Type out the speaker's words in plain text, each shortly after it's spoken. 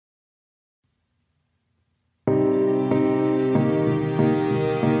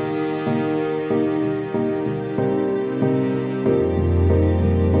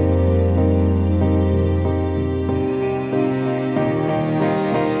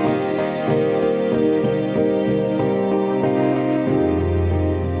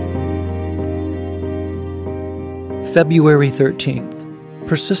February 13th,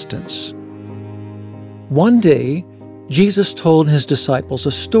 Persistence. One day, Jesus told his disciples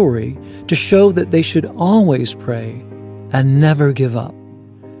a story to show that they should always pray and never give up.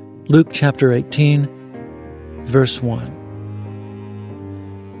 Luke chapter 18, verse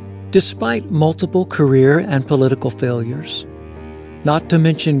 1. Despite multiple career and political failures, not to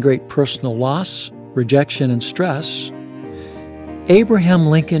mention great personal loss, rejection, and stress, Abraham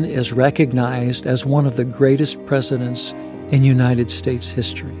Lincoln is recognized as one of the greatest presidents in United States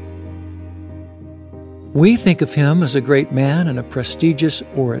history. We think of him as a great man and a prestigious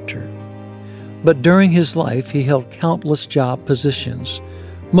orator. But during his life, he held countless job positions,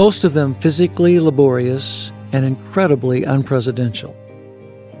 most of them physically laborious and incredibly unpresidential.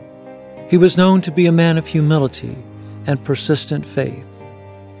 He was known to be a man of humility and persistent faith.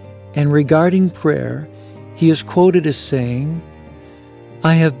 And regarding prayer, he is quoted as saying,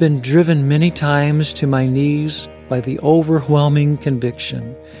 "I have been driven many times to my knees by the overwhelming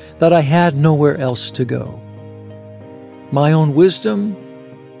conviction that I had nowhere else to go. My own wisdom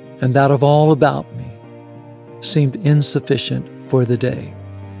and that of all about me seemed insufficient for the day."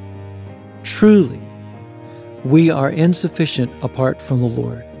 Truly, we are insufficient apart from the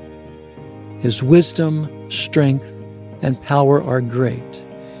Lord. His wisdom, strength, and power are great,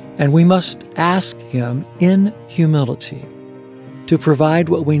 and we must ask Him in humility to provide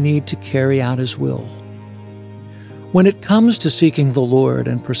what we need to carry out His will. When it comes to seeking the Lord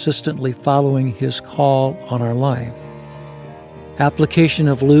and persistently following His call on our life, application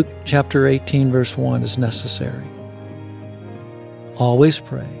of Luke chapter 18, verse 1 is necessary. Always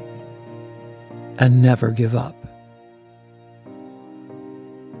pray and never give up.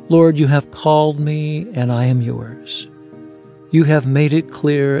 Lord, you have called me and I am yours. You have made it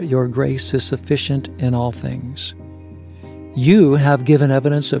clear your grace is sufficient in all things. You have given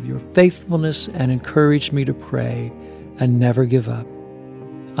evidence of your faithfulness and encouraged me to pray and never give up.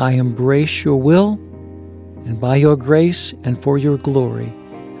 I embrace your will, and by your grace and for your glory,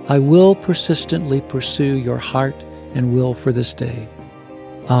 I will persistently pursue your heart and will for this day.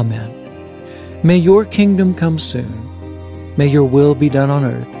 Amen. May your kingdom come soon. May your will be done on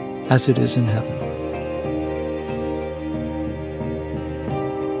earth as it is in heaven.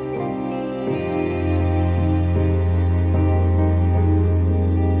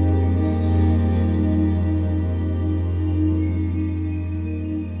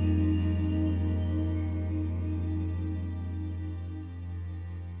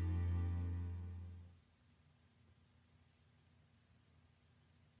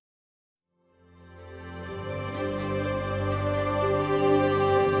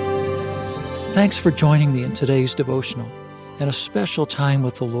 Thanks for joining me in today's devotional and a special time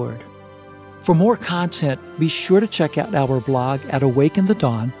with the Lord. For more content, be sure to check out our blog at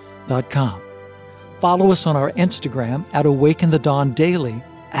awakenthedawn.com. Follow us on our Instagram at Awaken the Dawn Daily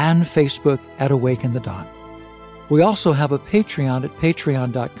and Facebook at Awaken the Dawn. We also have a Patreon at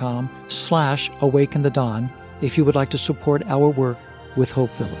patreon.com/awakenthedawn if you would like to support our work with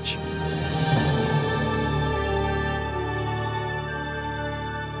Hope Village.